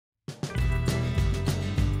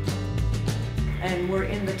And we're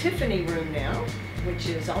in the Tiffany room now, which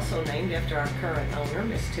is also named after our current owner,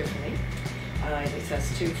 Miss Tiffany. It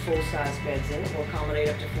has 2 full-size beds in it. Will accommodate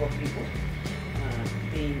up to 4 people.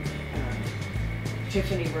 The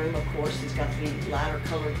Tiffany room, of course, has got the lighter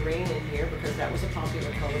color green in here because that was a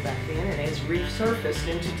popular color back then, and has resurfaced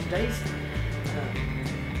into today's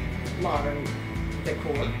modern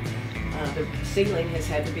decor. The ceiling has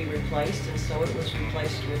had to be replaced, and so it was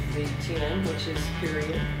replaced with the tin, which is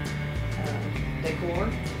period decor.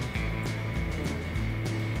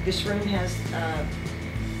 This room has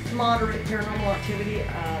moderate paranormal activity.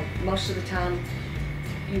 Most of the time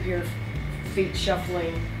you hear feet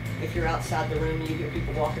shuffling. If you're outside the room, you hear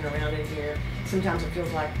people walking around in here. Sometimes it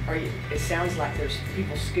feels like, it sounds like there's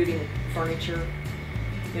people scooting furniture,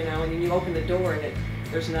 you know, and then you open the door and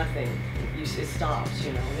there's nothing. It stops,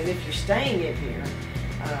 you know. And then if you're staying in here,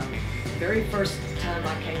 the very first time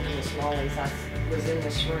I came to Miss Molly's, I was in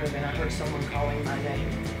this room and I heard someone calling my name.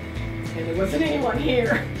 And there wasn't anyone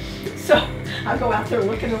here. So I go out there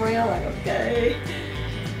looking around like, okay.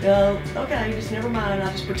 Okay, just never mind.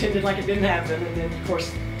 I just pretended like it didn't happen. And then, of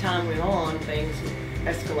course, time went on, things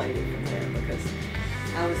escalated from there because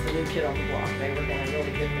I was the new kid on the block. They were going to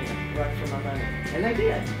really give me a run for my money. And they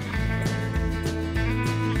did.